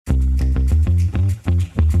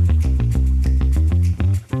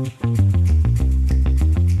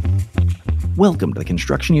Welcome to the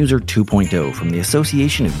Construction User 2.0 from the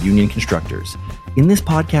Association of Union Constructors. In this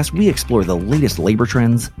podcast, we explore the latest labor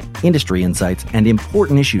trends, industry insights, and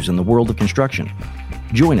important issues in the world of construction.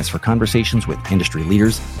 Join us for conversations with industry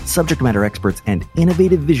leaders, subject matter experts, and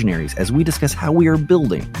innovative visionaries as we discuss how we are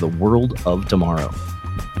building the world of tomorrow.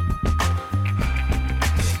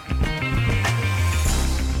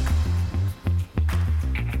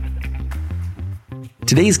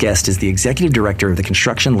 Today's guest is the Executive Director of the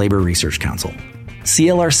Construction Labor Research Council.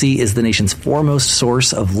 CLRC is the nation's foremost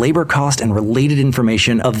source of labor cost and related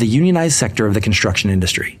information of the unionized sector of the construction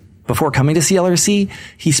industry. Before coming to CLRC,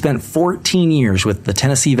 he spent 14 years with the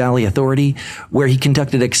Tennessee Valley Authority, where he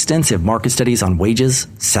conducted extensive market studies on wages,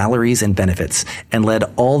 salaries, and benefits, and led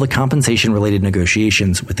all the compensation-related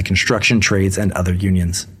negotiations with the construction trades and other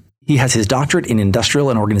unions. He has his doctorate in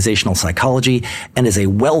industrial and organizational psychology and is a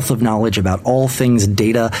wealth of knowledge about all things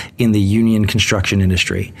data in the union construction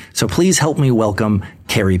industry. So please help me welcome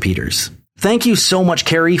Carey Peters. Thank you so much,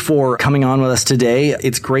 Carey, for coming on with us today.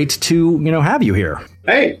 It's great to, have you here.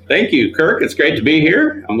 Hey, thank you, Kirk. It's great to be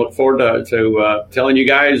here. I'm looking forward to telling you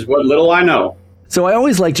guys what little I know. So I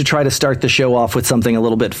always like to try to start the show off with something a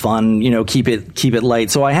little bit fun, keep it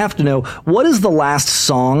light. So I have to know, what is the last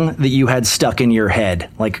song that you had stuck in your head,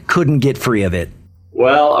 like couldn't get free of it?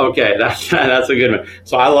 Well, okay, that's a good one.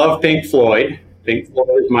 So I love Pink Floyd. Pink Floyd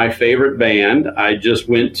is my favorite band. I just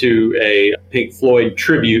went to a Pink Floyd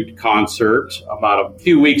tribute concert about a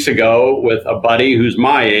few weeks ago with a buddy who's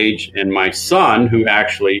my age and my son, who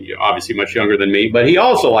actually obviously much younger than me, but he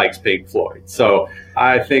also likes Pink Floyd. So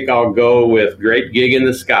I think I'll go with Great Gig in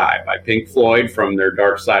the Sky by Pink Floyd from their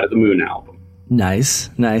Dark Side of the Moon album. Nice.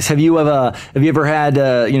 Have you ever had,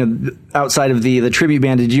 outside of the tribute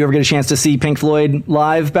band, did you ever get a chance to see Pink Floyd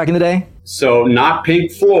live back in the day? So not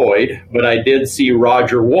Pink Floyd, but I did see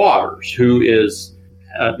Roger Waters, who is,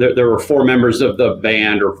 there were four members of the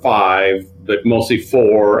band, or five, but mostly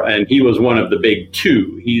four, and he was one of the big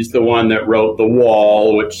two. He's the one that wrote The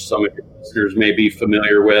Wall, which some of your listeners may be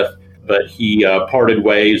familiar with, but he parted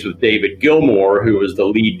ways with David Gilmour, who was the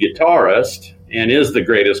lead guitarist, and is the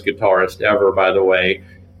greatest guitarist ever, by the way.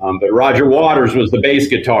 But Roger Waters was the bass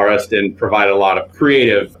guitarist and provided a lot of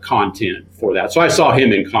creative content for that. So I saw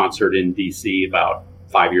him in concert in D.C. about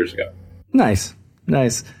 5 years ago. Nice.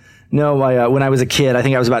 No, when I was a kid, I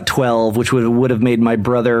think I was about 12, which would have made my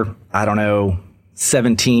brother,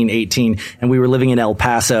 17, 18, and we were living in El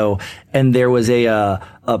Paso, and there was a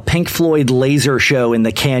Pink Floyd laser show in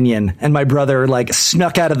the canyon, and my brother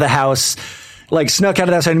snuck out of the house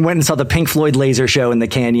and went and saw the Pink Floyd laser show in the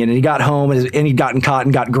canyon. And he got home and he'd gotten caught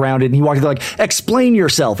and got grounded. And he walked in explain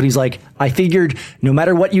yourself. And he's like, I figured no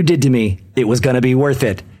matter what you did to me, it was going to be worth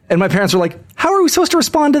it. And my parents were like, how are we supposed to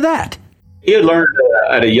respond to that? He had learned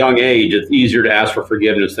at a young age, it's easier to ask for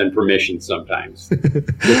forgiveness than permission sometimes.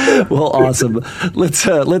 Well, awesome.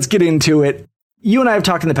 Let's get into it. You and I have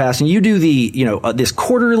talked in the past, and you do the, this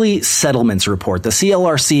quarterly settlements report, the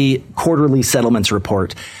CLRC quarterly settlements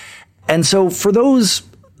report. And so for those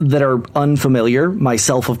that are unfamiliar,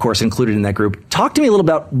 myself, of course, included in that group, talk to me a little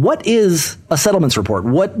about what is a settlements report?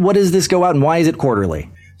 What does this go out and why is it quarterly?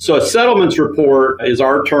 So a settlements report is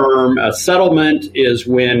our term. A settlement is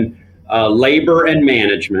when labor and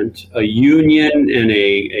management, a union and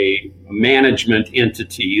a management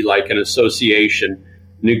entity like an association,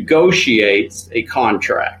 negotiates a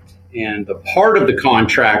contract. And the part of the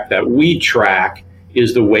contract that we track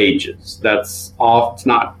is the wages. It's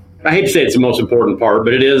not, I hate to say it's the most important part,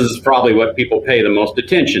 but it is probably what people pay the most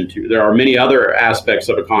attention to. There are many other aspects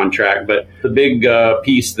of a contract, but the big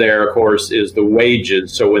piece there, of course, is the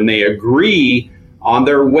wages. So when they agree on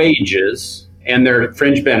their wages and their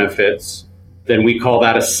fringe benefits, then we call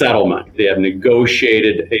that a settlement. They have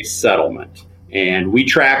negotiated a settlement. And we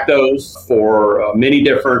track those for many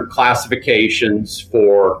different classifications,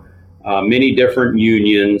 for many different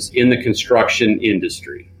unions in the construction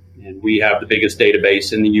industry. And we have the biggest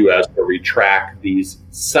database in the U.S. where we track these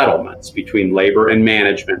settlements between labor and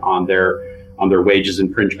management on their wages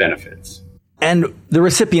and fringe benefits. And the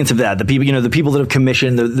recipients of that, the people that have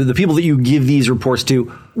commissioned, the people that you give these reports to,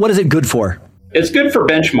 what is it good for? It's good for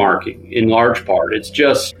benchmarking in large part. It's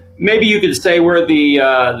just, maybe you could say we're the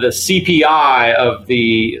CPI of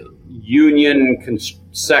the union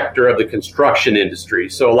sector of the construction industry.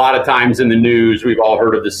 So a lot of times in the news, we've all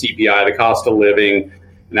heard of the CPI, the cost of living.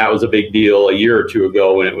 And that was a big deal a year or two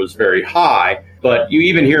ago when it was very high. But you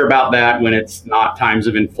even hear about that when it's not times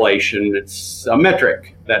of inflation. It's a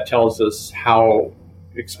metric that tells us how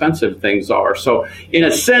expensive things are. So in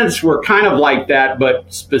a sense, we're kind of like that,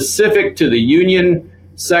 but specific to the union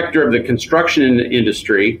sector of the construction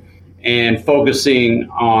industry. and focusing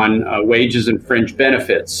on wages and fringe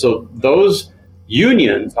benefits. So those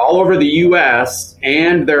unions all over the U.S.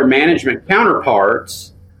 and their management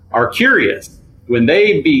counterparts are curious when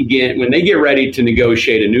they get ready to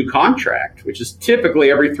negotiate a new contract, which is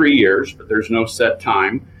typically every 3 years, but there's no set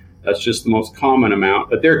time. That's just the most common amount.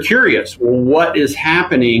 But they're curious, well, what is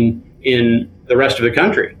happening in the rest of the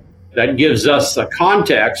country? That gives us a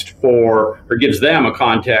context or gives them a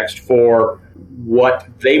context for what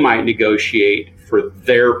they might negotiate for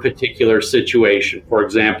their particular situation. For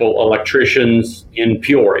example, electricians in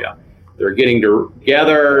Peoria. They're getting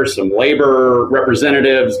together, some labor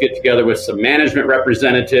representatives get together with some management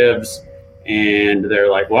representatives, and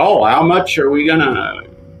they're like, well, how much are we going to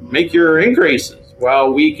make your increases?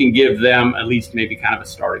 Well, we can give them at least maybe kind of a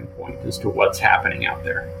starting point as to what's happening out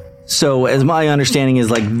there. So as my understanding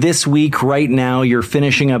is, like, this week right now, you're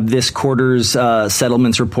finishing up this quarter's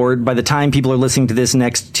settlements report. By the time people are listening to this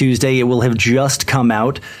next Tuesday, it will have just come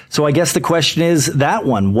out. So I guess the question is that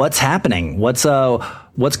one, what's happening? What's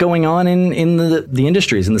going on in the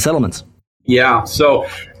industries and the settlements? Yeah. So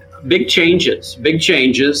big changes.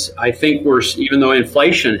 I think even though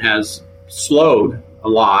inflation has slowed a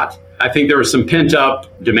lot, I think there was some pent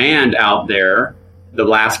up demand out there the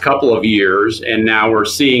last couple of years, and now we're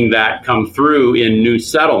seeing that come through in new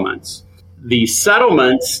settlements. The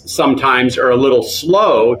settlements sometimes are a little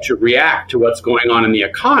slow to react to what's going on in the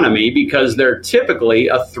economy because they're typically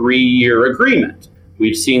a 3-year agreement.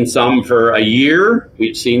 We've seen some for a year.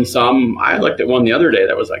 We've seen some, I looked at one the other day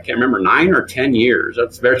that was, I can't remember, 9 or 10 years.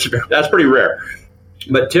 That's pretty rare.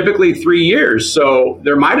 But typically 3 years. So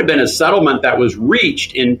there might have been a settlement that was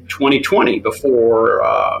reached in 2020 before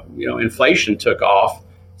inflation took off.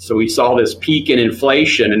 So we saw this peak in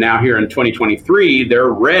inflation, and now here in 2023, they're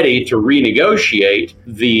ready to renegotiate.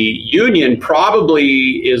 The union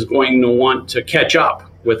probably is going to want to catch up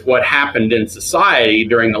with what happened in society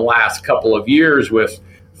during the last couple of years with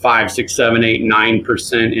 5, 6, 7, 8,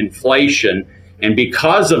 9% inflation. And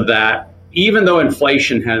because of that, even though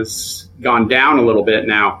inflation has gone down a little bit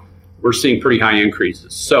now, we're seeing pretty high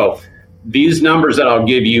increases. So these numbers that I'll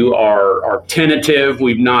give you are tentative.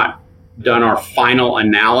 We've not done our final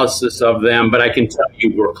analysis of them, but I can tell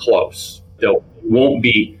you we're close. They won't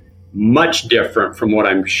be much different from what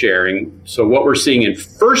I'm sharing. So what we're seeing in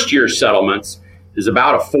first year settlements is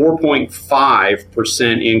about a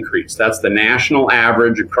 4.5% increase. That's the national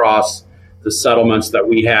average across the settlements that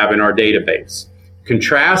we have in our database.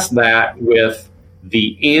 Contrast that with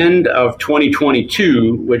the end of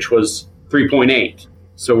 2022, which was 3.8.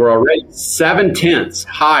 So we're already 0.7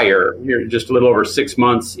 higher, here just a little over 6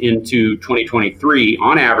 months into 2023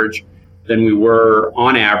 on average than we were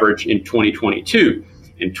on average in 2022.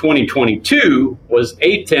 And 2022 was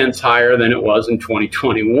 0.8 higher than it was in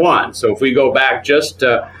 2021. So if we go back just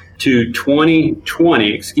to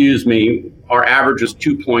 2020, our average was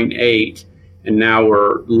 2.8. And now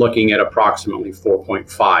we're looking at approximately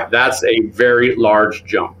 4.5. That's a very large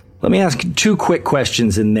jump. Let me ask 2 quick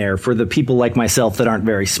questions in there for the people like myself that aren't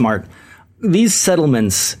very smart. These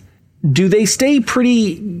settlements, do they stay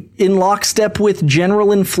pretty in lockstep with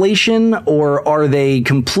general inflation, or are they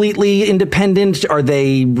completely independent? Are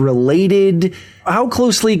they related? How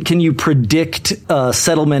closely can you predict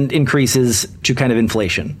settlement increases to kind of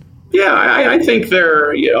inflation? Yeah, I think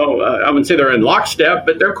they're, I wouldn't say they're in lockstep,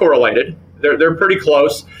 but they're correlated. They're pretty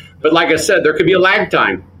close. But like I said, there could be a lag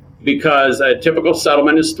time because a typical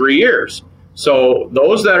settlement is 3 years. So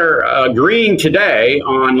those that are agreeing today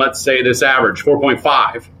on, let's say, this average,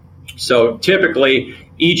 4.5. So typically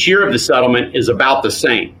each year of the settlement is about the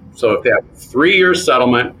same. So if they have a 3-year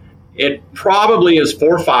settlement, it probably is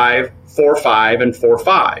 4.5, 4.5, and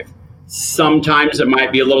 4.5. Sometimes it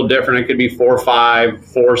might be a little different. It could be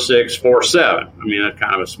 4.5, 4.6, 4.7. I mean, that's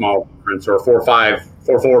kind of a small difference, or 4.5,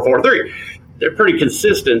 4.4, 4.3. They're pretty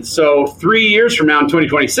consistent. So 3 years from now in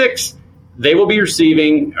 2026, they will be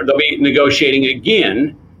receiving, or they'll be negotiating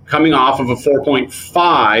again, coming off of a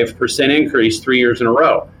 4.5% increase 3 years in a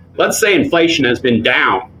row. Let's say inflation has been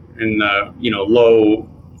down in the low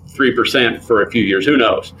 3% for a few years. Who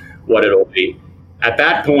knows what it'll be? At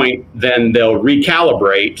that point, then they'll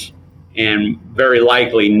recalibrate and very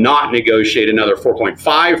likely not negotiate another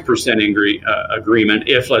 4.5% agreement.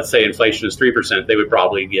 If, let's say, inflation is 3%, they would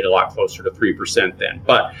probably get a lot closer to 3% then.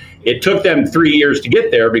 But it took them 3 years to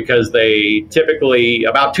get there because they typically,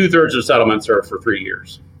 about 2/3 of settlements are for 3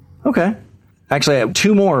 years. Okay. Actually, I have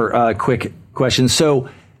 2 more quick questions. So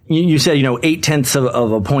you said, 0.8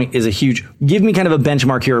 of a point is a huge, give me kind of a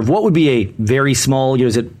benchmark here of what would be a very small,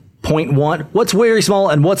 is it 0.1? What's very small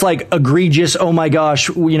and what's like egregious? Oh my gosh,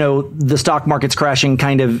 the stock market's crashing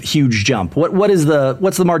kind of huge jump. What's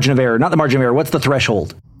the margin of error? Not the margin of error. What's the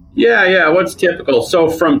threshold? Yeah. What's typical? So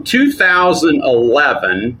from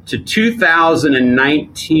 2011 to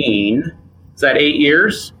 2019, is that 8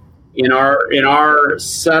 years? In our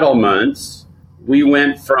settlements, we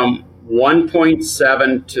went from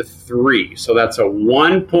 1.7 to 3. So that's a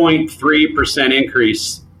 1.3%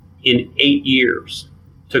 increase in 8 years.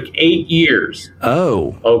 Took 8 years.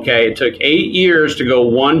 Oh. Okay. It took 8 years to go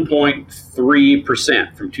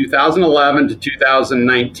 1.3% from 2011 to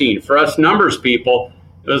 2019. For us numbers people,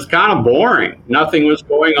 it was kind of boring. Nothing was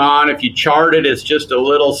going on. If you chart it, it's just a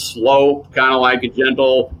little slope, kind of like a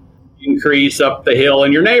gentle increase up the hill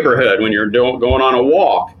in your neighborhood when you're going on a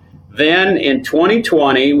walk. Then in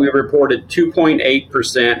 2020, we reported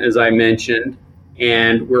 2.8%, as I mentioned,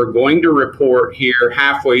 and we're going to report here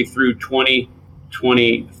halfway through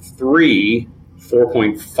 2023,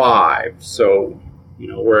 4.5. So,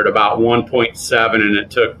 we're at about 1.7, and it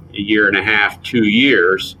took a year and a half, 2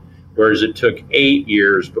 years, whereas it took 8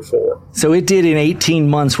 years before. So it did in 18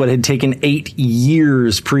 months what had taken 8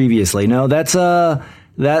 years previously. No, that's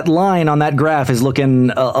that line on that graph is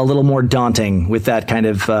looking a little more daunting with that kind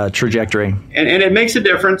of trajectory. And it makes a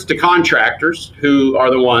difference to contractors who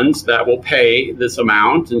are the ones that will pay this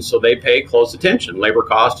amount. And so they pay close attention. Labor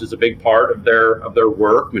cost is a big part of their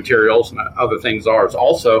work, materials and other things are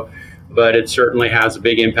also. But it certainly has a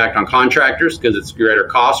big impact on contractors because it's greater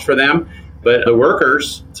cost for them. But the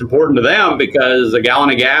workers, it's important to them because a gallon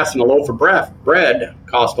of gas and a loaf of bread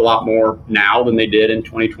cost a lot more now than they did in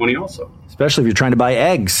 2020 also. Especially if you're trying to buy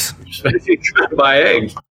eggs.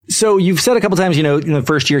 So you've said a couple times, in the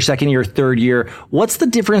first year, second year, third year. What's the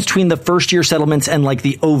difference between the first year settlements and like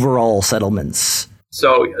the overall settlements?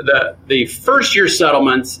 So the first year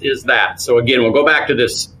settlements is that. So again, we'll go back to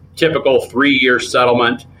this typical 3-year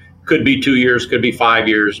settlement. Could be 2 years, could be 5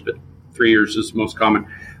 years, but 3 years is most common.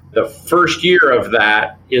 The first year of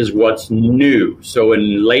that is what's new. So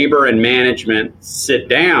when labor and management sit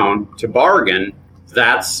down to bargain,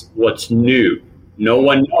 that's what's new. No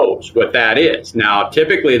one knows what that is. Now,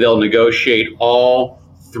 typically they'll negotiate all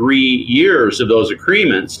 3 years of those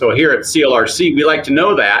agreements. So here at CLRC, we like to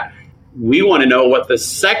know that. We want to know what the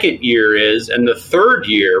second year is and the third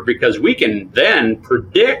year, because we can then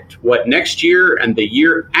predict what next year and the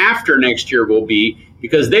year after next year will be,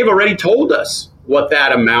 because they've already told us what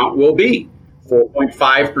that amount will be.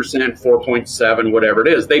 4.5%, 4.7, whatever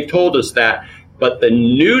it is. They've told us that. But the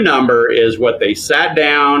new number is what they sat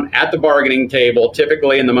down at the bargaining table,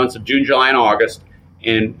 typically in the months of June, July, and August,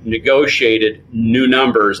 and negotiated new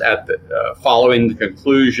numbers at the following the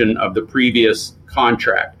conclusion of the previous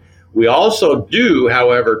contract. We also do,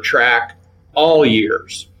 however, track all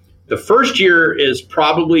years. The first year is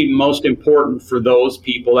probably most important for those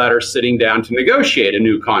people that are sitting down to negotiate a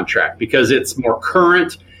new contract because it's more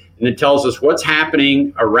current and it tells us what's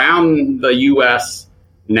happening around the U.S.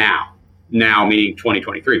 now meaning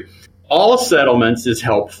 2023. All settlements is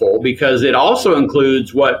helpful because it also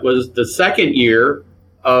includes what was the second year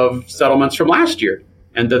of settlements from last year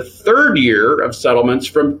and the third year of settlements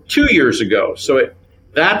from 2 years ago. So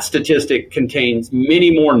that statistic contains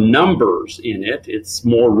many more numbers in it. It's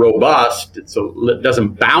more robust. It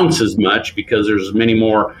doesn't bounce as much because there's many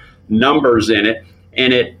more numbers in it.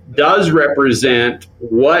 And it does represent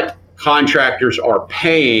what contractors are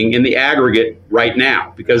paying in the aggregate right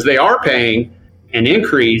now, because they are paying an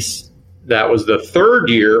increase that was the third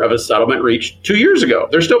year of a settlement reached 2 years ago.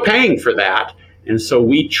 They're still paying for that. And so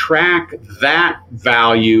we track that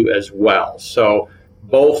value as well. So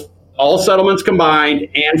both all settlements combined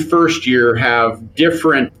and first year have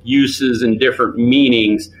different uses and different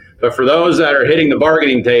meanings. But for those that are hitting the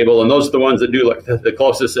bargaining table, and those are the ones that do like the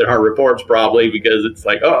closest in our reports probably, because it's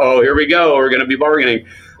like, here we go, we're going to be bargaining.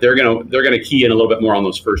 They're going to key in a little bit more on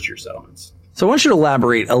those first year settlements. So I want you to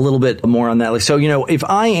elaborate a little bit more on that. So, if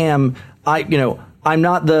I'm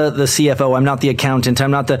not the CFO, I'm not the accountant,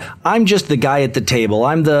 I'm just the guy at the table.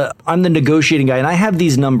 I'm the negotiating guy, and I have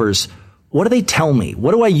these numbers. What do they tell me?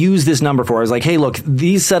 What do I use this number for? I was like, hey, look,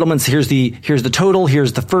 these settlements, here's the total,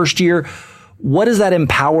 here's the first year. What does that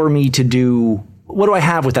empower me to do? What do I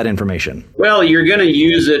have with that information? Well, you're going to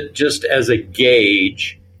use it just as a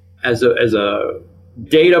gauge, as a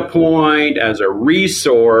data point, as a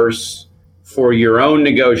resource for your own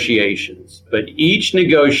negotiations. But each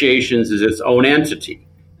negotiations is its own entity.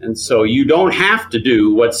 And so you don't have to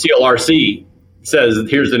do what CLRC says,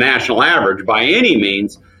 here's the national average by any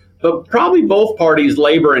means. But probably both parties,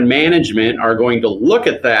 labor and management, are going to look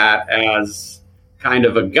at that as kind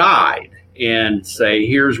of a guide. and say,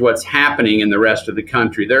 here's what's happening in the rest of the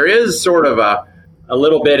country. There is sort of a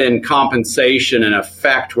little bit in compensation and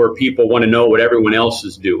effect where people want to know what everyone else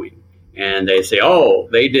is doing. And they say, oh,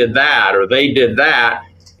 they did that or they did that.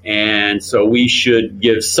 And so we should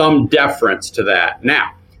give some deference to that.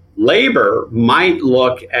 Now, labor might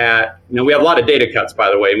look at, we have a lot of data cuts, by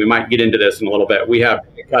the way, and we might get into this in a little bit. We have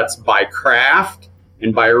data cuts by craft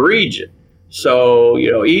and by region. So,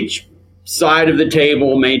 each side of the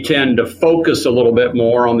table may tend to focus a little bit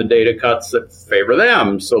more on the data cuts that favor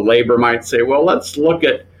them. So labor might say, well,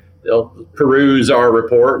 they'll peruse our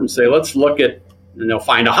report and say, let's look at, and they'll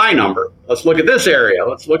find a high number. Let's look at this area.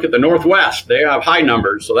 Let's look at the Northwest. They have high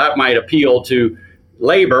numbers. So that might appeal to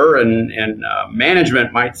labor, and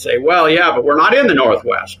management might say, well, yeah, but we're not in the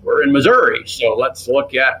Northwest. We're in Missouri. So let's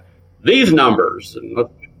look at these numbers and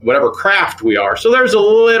whatever craft we are. So there's a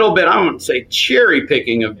little bit, I won't say cherry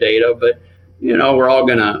picking of data, but, we're all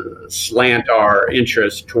going to slant our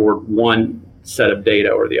interest toward one set of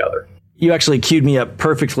data or the other. You actually queued me up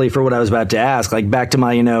perfectly for what I was about to ask, like back to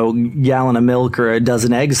my, gallon of milk or a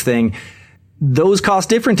dozen eggs thing. Those cost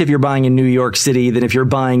different if you're buying in New York City than if you're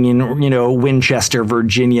buying in, Winchester,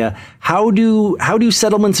 Virginia. How do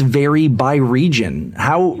settlements vary by region?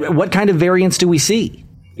 What kind of variance do we see?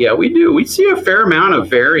 Yeah, we do. We see a fair amount of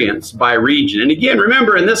variance by region. And again,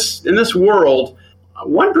 remember, in this world,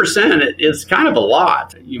 1% is kind of a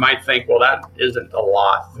lot. You might think, well, that isn't a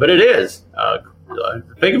lot, but it is.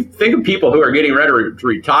 Think of people who are getting ready to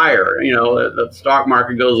retire. The stock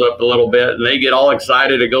market goes up a little bit and they get all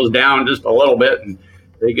excited. It goes down just a little bit and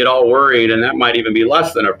they get all worried, and that might even be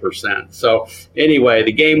less than 1%. So anyway,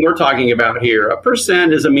 the game we're talking about here,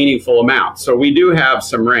 1% is a meaningful amount. So we do have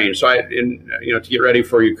some range. So to get ready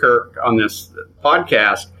for you, Kirk, on this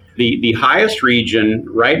podcast, the highest region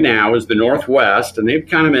right now is the Northwest, and they've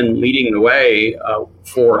kind of been leading the way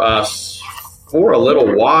for us for a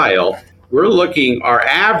little while. We're looking, our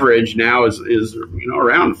average now is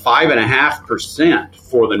around 5.5%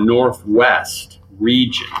 for the Northwest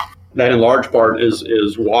region. That in large part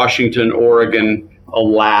is Washington, Oregon,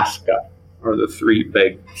 Alaska are the three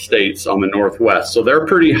big states on the Northwest. So they're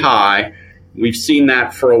pretty high. We've seen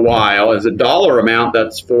that for a while. As a dollar amount,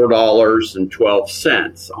 that's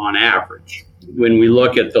 $4.12 on average. When we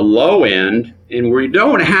look at the low end, and we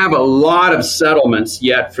don't have a lot of settlements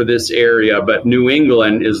yet for this area, but New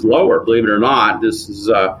England is lower, believe it or not. This is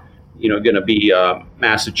going to be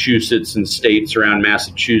Massachusetts and states around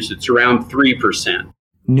Massachusetts, around 3%.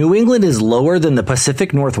 New England is lower than the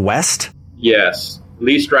Pacific Northwest? Yes, at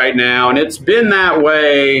least right now. And it's been that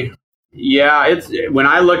way. Yeah, when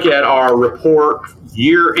I look at our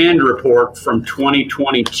year-end report from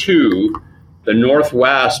 2022, the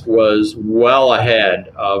Northwest was well ahead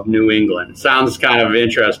of New England. Sounds kind of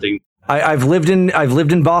interesting. I've lived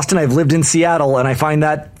in Boston, I've lived in Seattle, and I find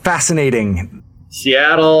that fascinating.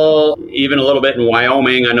 Seattle, even a little bit in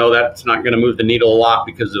Wyoming. I know that's not going to move the needle a lot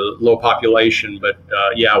because of low population, but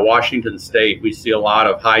Washington State, we see a lot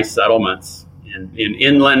of high settlements in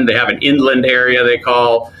inland. They have an inland area they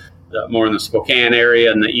call, more in the Spokane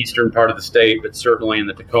area in the eastern part of the state, but certainly in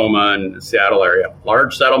the Tacoma and the Seattle area.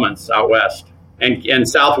 Large settlements out west and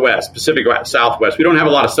southwest, Pacific Southwest. We don't have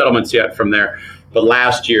a lot of settlements yet from there, but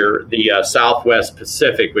last year, the Southwest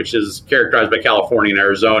Pacific, which is characterized by California and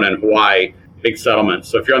Arizona and Hawaii, big settlements.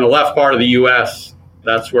 So if you're on the left part of the U.S.,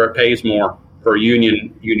 that's where it pays more for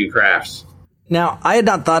union crafts. Now, I had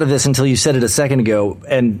not thought of this until you said it a second ago,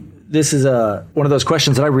 and this is one of those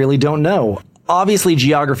questions that I really don't know. Obviously,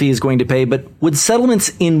 geography is going to pay, but would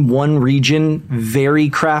settlements in one region vary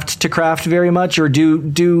craft to craft very much, or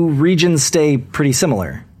do regions stay pretty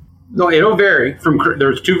similar? No, it'll vary.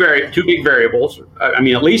 There's two big variables.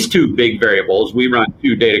 At least two big variables. We run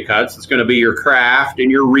two data cuts. It's going to be your craft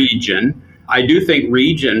and your region. I do think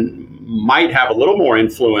region might have a little more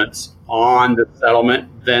influence on the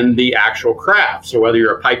settlement than the actual craft. So whether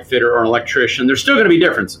you're a pipe fitter or an electrician, there's still going to be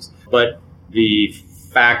differences. But the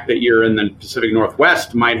fact that you're in the Pacific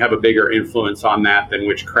Northwest might have a bigger influence on that than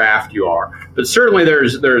which craft you are. But certainly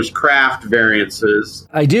there's craft variances.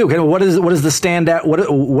 I do. What is the standout? What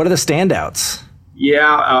are the standouts?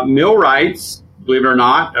 Yeah, millwrights, believe it or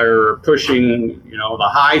not, are pushing the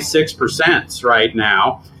high 6% right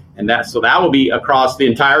now, and that will be across the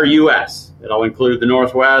entire U.S. It'll include the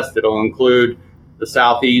Northwest. It'll include the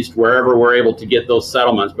Southeast, wherever we're able to get those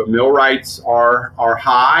settlements. But millwrights are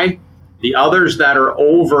high. The others that are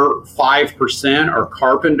over 5% are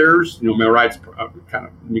carpenters. Millwrights kind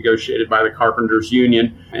of negotiated by the Carpenters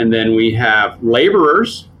Union. And then we have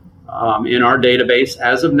laborers in our database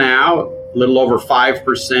as of now, a little over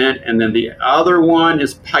 5%. And then the other one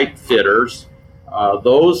is pipe fitters.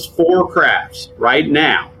 those four crafts right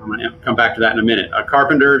now, I'm going to come back to that in a minute,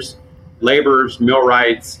 carpenters, laborers,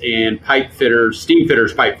 millwrights, and pipe fitters, steam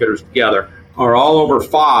fitters, pipe fitters together are all over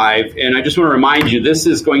 5. And I just want to remind you, this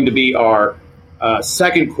is going to be our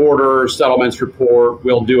second quarter settlements report.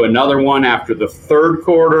 We'll do another one after the third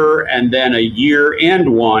quarter, and then a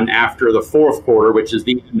year-end one after the fourth quarter, which is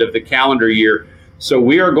the end of the calendar year. So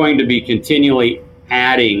we are going to be continually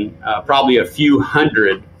adding probably a few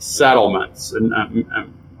hundred settlements, and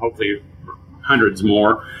hopefully hundreds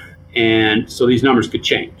more. And so these numbers could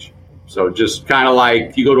change. So just kind of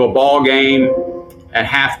like you go to a ball game, at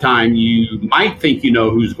halftime, you might think you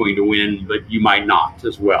know who's going to win, but you might not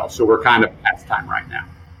as well. So we're kind of past time right now.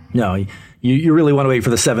 No, you really want to wait for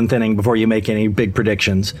the 7th inning before you make any big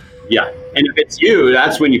predictions. Yeah, and if it's you,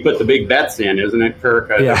 that's when you put the big bets in, isn't it, Kirk?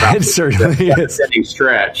 Yeah, it certainly is. Inning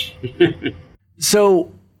stretch.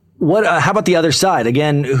 So, what? How about the other side?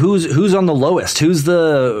 Again, who's on the lowest? Who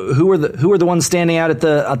are the ones standing out at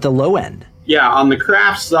the low end? Yeah, on the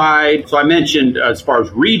craft side, so I mentioned as far as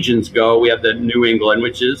regions go, we have the New England,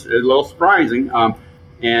 which is a little surprising.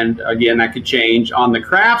 And again, that could change. On the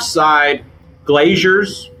craft side,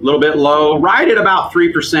 glaziers, a little bit low, right at about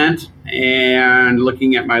 3%. And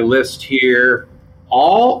looking at my list here,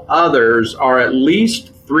 all others are at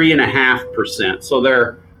least 3.5%. So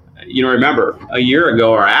they're, remember, a year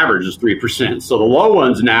ago, our average is 3%. So the low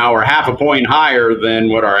ones now are half a point higher than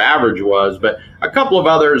what our average was. But a couple of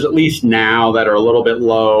others, at least now, that are a little bit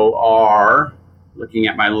low are, looking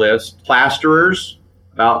at my list, plasterers,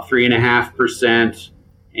 about 3.5%,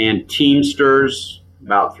 and teamsters,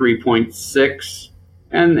 about 3.6%.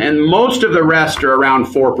 And most of the rest are around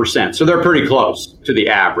 4%. So they're pretty close to the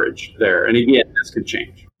average there. And again, this could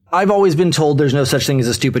change. I've always been told there's no such thing as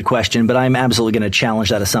a stupid question, but I'm absolutely going to challenge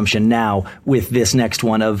that assumption now with this next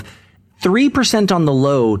one of 3% on the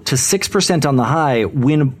low to 6% on the high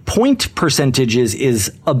when point percentages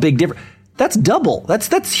is a big difference. That's double. That's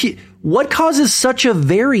what causes such a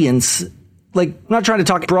variance? Like, I'm not trying to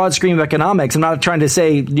talk broad stream of economics. I'm not trying to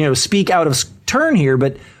say, speak out of turn here,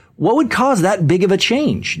 but what would cause that big of a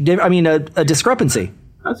change? I mean, a discrepancy.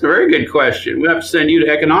 That's a very good question. We have to send you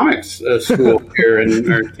to economics school here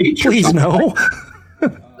and teach. Please no.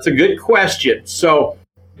 That's a good question. So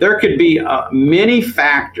there could be many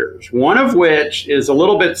factors, one of which is a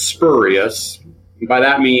little bit spurious. By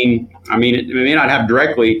that I mean it may not have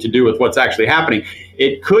directly to do with what's actually happening.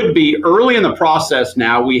 It could be early in the process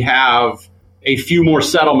now we have a few more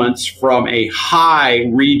settlements from a high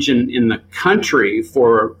region in the country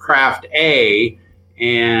for craft A,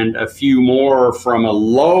 and a few more from a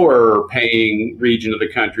lower paying region of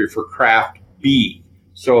the country for craft B.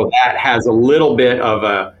 So that has a little bit of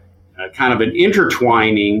a kind of an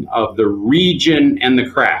intertwining of the region and the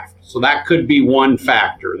craft. So that could be one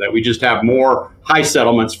factor, that we just have more high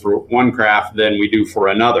settlements for one craft than we do for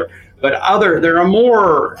another. But there are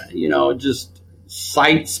more, just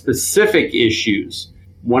site-specific issues.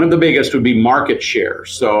 One of the biggest would be market share.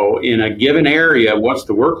 So in a given area, what's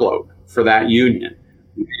the workload for that union?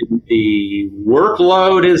 The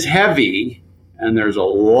workload is heavy and there's a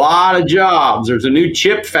lot of jobs. There's a new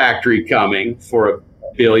chip factory coming for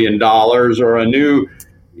 $1 billion, or a new,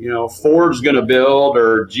 Ford's going to build,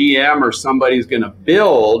 or GM or somebody's going to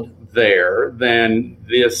build there. Then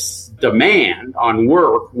this demand on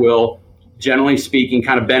work will, generally speaking,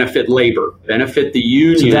 kind of benefit labor, benefit the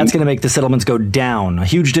union. So that's going to make the settlements go down. A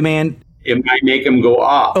huge demand. It might make them go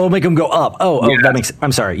up. Oh, make them go up. That makes.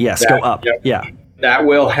 I'm sorry. Yes, go up. Yep. Yeah. That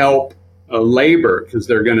will help labor, because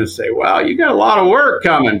they're going to say, well, you got a lot of work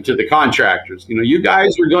coming to the contractors. You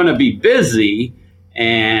guys are going to be busy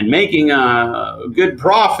and making a good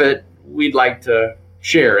profit. We'd like to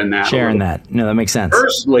share in that. No, that makes sense.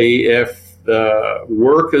 Firstly, if the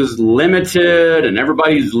work is limited and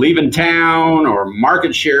everybody's leaving town, or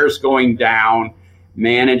market share is going down,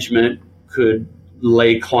 management could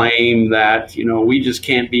lay claim that, we just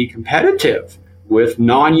can't be competitive with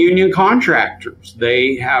non-union contractors.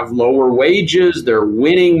 They have lower wages. They're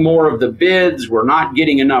winning more of the bids. We're not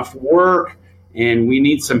getting enough work, and we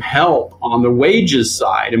need some help on the wages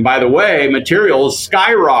side. And by the way, materials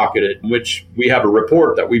skyrocketed, which we have a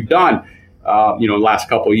report that we've done. Last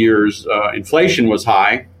couple of years, inflation was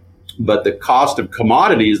high, but the cost of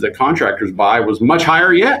commodities that contractors buy was much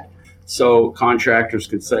higher yet. So contractors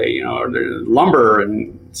could say, lumber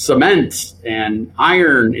and cement and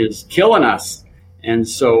iron is killing us. And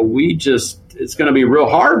so it's going to be real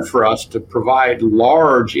hard for us to provide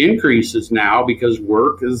large increases now, because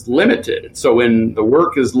work is limited. So when the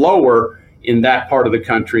work is lower in that part of the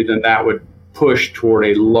country, then that would push toward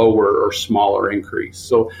a lower or smaller increase.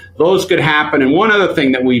 So those could happen. And one other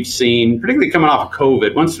thing that we've seen, particularly coming off of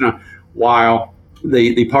COVID, once in a while,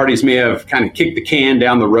 the parties may have kind of kicked the can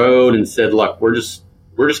down the road and said, look, we're just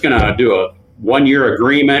going to do a 1-year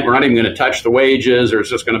agreement. We're not even going to touch the wages, or it's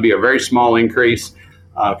just going to be a very small increase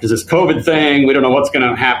because this COVID thing, we don't know what's going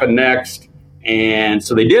to happen next. And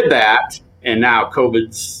so they did that, and now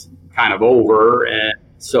COVID's kind of over, and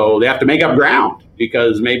so they have to make up ground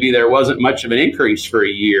because maybe there wasn't much of an increase for a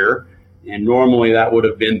year, and normally that would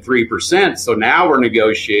have been 3%. So now we're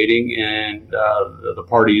negotiating, and the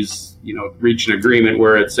parties, reach an agreement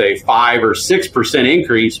where it's a 5 or 6%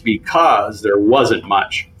 increase because there wasn't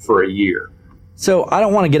much for a year. So I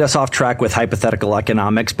don't want to get us off track with hypothetical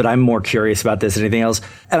economics, but I'm more curious about this than anything else.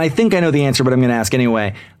 And I think I know the answer, but I'm going to ask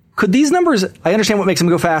anyway. Could these numbers, I understand what makes them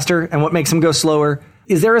go faster and what makes them go slower.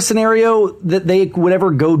 Is there a scenario that they would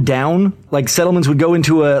ever go down? Like settlements would go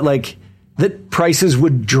into that prices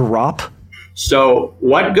would drop? So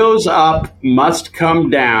what goes up must come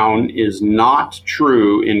down is not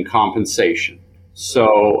true in compensation.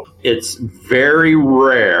 So it's very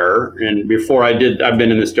rare. And I've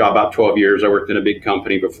been in this job about 12 years. I worked in a big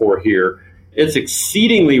company before here. It's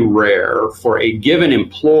exceedingly rare for a given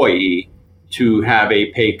employee to have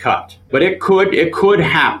a pay cut, but it could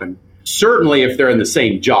happen. Certainly if they're in the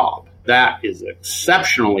same job, that is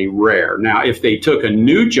exceptionally rare. Now, if they took a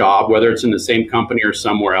new job, whether it's in the same company or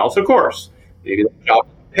somewhere else, of course, maybe the job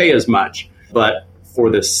doesn't pay as much, but for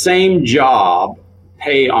the same job,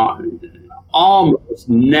 pay almost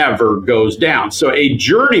never goes down. So a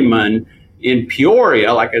journeyman in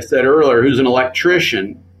Peoria, like I said earlier, who's an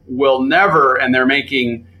electrician, will never, and they're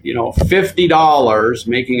making, $50,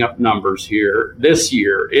 making up numbers here, this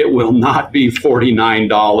year, it will not be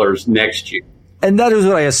 $49 next year. And that is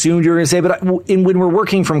what I assumed you were going to say. But when we're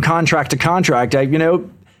working from contract to contract,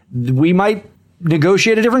 we might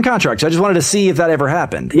negotiate a different contract. So I just wanted to see if that ever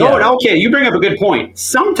happened. No, okay, you bring up a good point.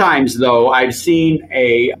 Sometimes, though, I've seen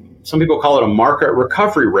some people call it a market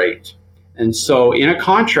recovery rate. And so in a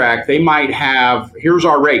contract, they might have, here's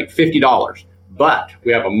our rate, $50. But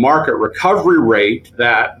we have a market recovery rate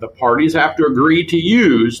that the parties have to agree to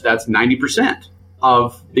use. That's 90%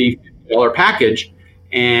 of the $50 package.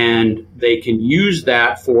 And they can use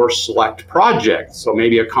that for select projects. So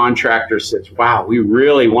maybe a contractor says, wow, we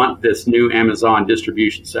really want this new Amazon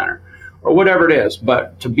distribution center or whatever it is.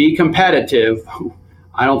 But to be competitive,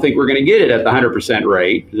 I don't think we're going to get it at the 100%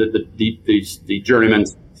 rate, the journeyman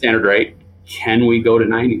standard rate. Can we go to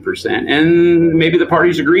 90%? And maybe the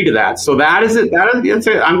parties agree to that. So that is it.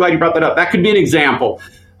 I'm glad you brought that up. That could be an example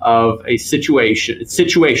of a situation. It's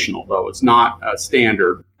situational, though. It's not a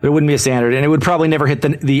standard. But it wouldn't be a standard, and it would probably never hit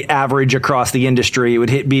the average across the industry. It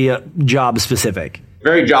would be a job specific.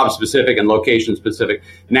 Very job specific and location specific.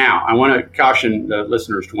 Now, I want to caution the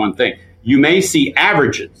listeners to one thing. You may see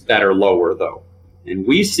averages that are lower, though. And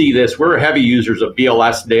we see this. We're heavy users of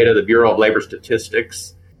BLS data, the Bureau of Labor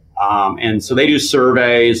Statistics. And so they do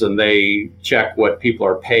surveys and they check what people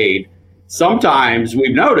are paid. Sometimes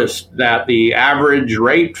we've noticed that the average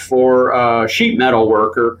rate for a sheet metal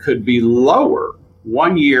worker could be lower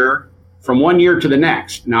from 1 year to the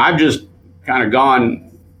next. Now, I've just kind of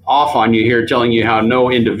gone off on you here telling you how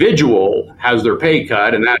no individual has their pay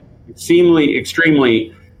cut, and that's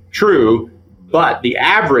extremely true, but the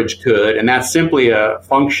average could, and that's simply a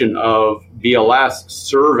function of BLS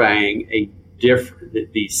surveying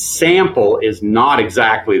the sample is not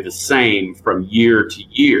exactly the same from year to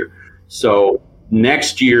year. So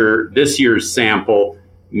this year's sample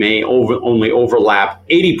may only overlap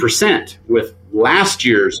 80% with last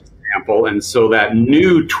year's sample. And so that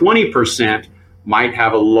new 20% might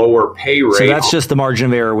have a lower pay rate. So that's just the margin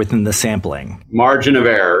of error within the sampling. Margin of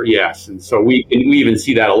error, yes. And so we even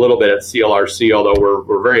see that a little bit at CLRC, although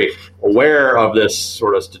we're very aware of this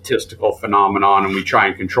sort of statistical phenomenon, and we try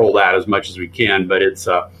and control that as much as we can. But it's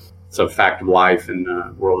a fact of life in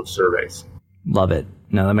the world of surveys. Love it.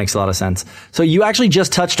 No, that makes a lot of sense. So you actually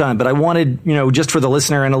just touched on it, but I wanted, just for the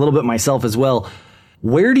listener and a little bit myself as well,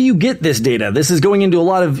 where do you get this data? This is going into a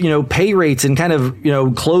lot of, pay rates and kind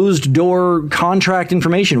of, closed door contract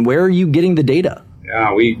information. Where are you getting the data?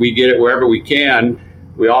 Yeah, we get it wherever we can.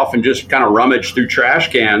 We often just kind of rummage through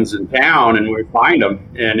trash cans in town and we find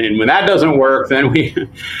them. And when that doesn't work, then we have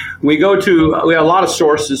a lot of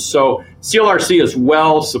sources. So CLRC is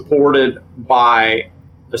well supported by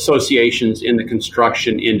associations in the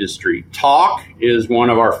construction industry. Talk is one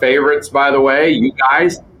of our favorites, by the way, you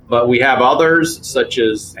guys. But we have others such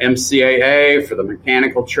as MCAA for the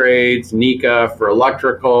mechanical trades, NECA for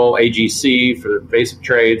electrical, AGC for the basic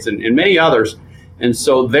trades, and many others. And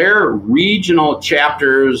so their regional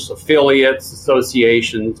chapters, affiliates,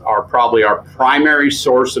 associations are probably our primary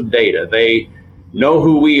source of data. They know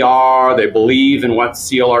who we are, they believe in what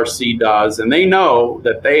CLRC does, and they know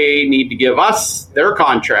that they need to give us their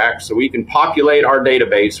contract so we can populate our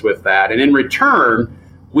database with that. And in return,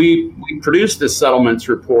 we produce this settlements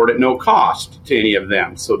report at no cost to any of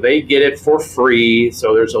them. So they get it for free.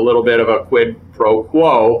 So there's a little bit of a quid pro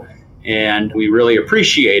quo. And we really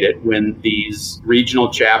appreciate it when these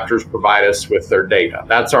regional chapters provide us with their data.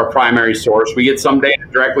 That's our primary source. We get some data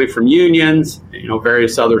directly from unions,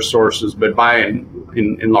 various other sources, but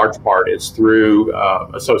in large part it's through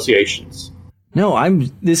associations. No,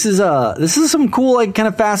 this is some cool, kind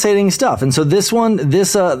of fascinating stuff. And so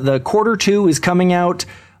the quarter 2 is coming out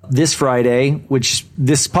this Friday, which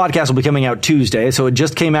this podcast will be coming out Tuesday. So it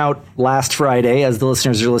just came out last Friday as the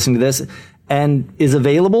listeners are listening to this, and is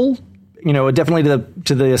available, definitely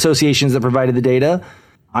to the associations that provided the data.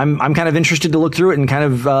 I'm kind of interested to look through it and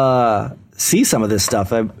kind of see some of this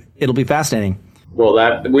stuff. It'll be fascinating.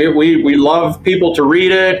 Well, we love people to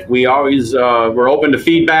read it. We always we're open to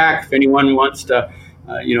feedback if anyone wants to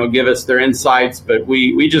give us their insights. But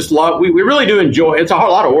we just love we really do enjoy. It's a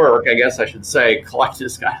lot of work, I guess I should say. Collecting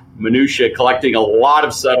this kind of minutia, collecting a lot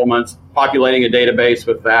of settlements, populating a database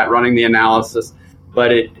with that, running the analysis.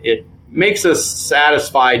 But it makes us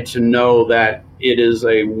satisfied to know that it is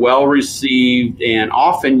a well-received and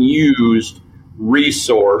often used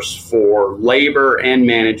resource for labor and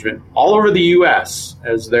management all over the U.S.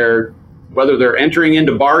 as whether they're entering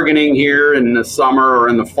into bargaining here in the summer or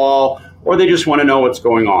in the fall, or they just want to know what's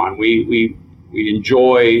going on. We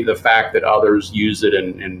enjoy the fact that others use it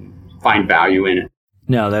and find value in it.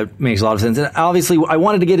 No, that makes a lot of sense. And obviously, I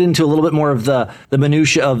wanted to get into a little bit more of the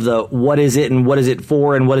minutia of the what is it and what is it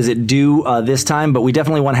for and what does it do this time. But we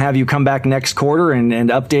definitely want to have you come back next quarter and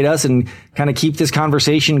update us and kind of keep this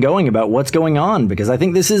conversation going about what's going on, because I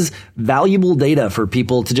think this is valuable data for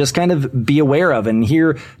people to just kind of be aware of and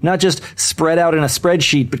hear, not just spread out in a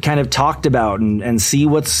spreadsheet, but kind of talked about and see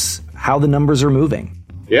how the numbers are moving.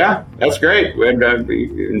 Yeah, that's great.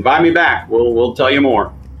 Invite me back. We'll tell you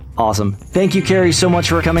more. Awesome. Thank you, Carey, so much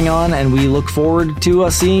for coming on, and we look forward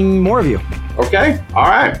to seeing more of you. Okay. All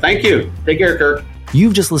right. Thank you. Take care, Kirk.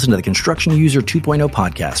 You've just listened to the Construction User 2.0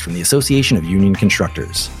 podcast from the Association of Union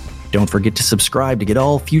Constructors. Don't forget to subscribe to get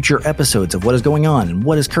all future episodes of what is going on and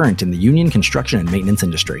what is current in the union construction and maintenance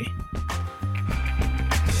industry.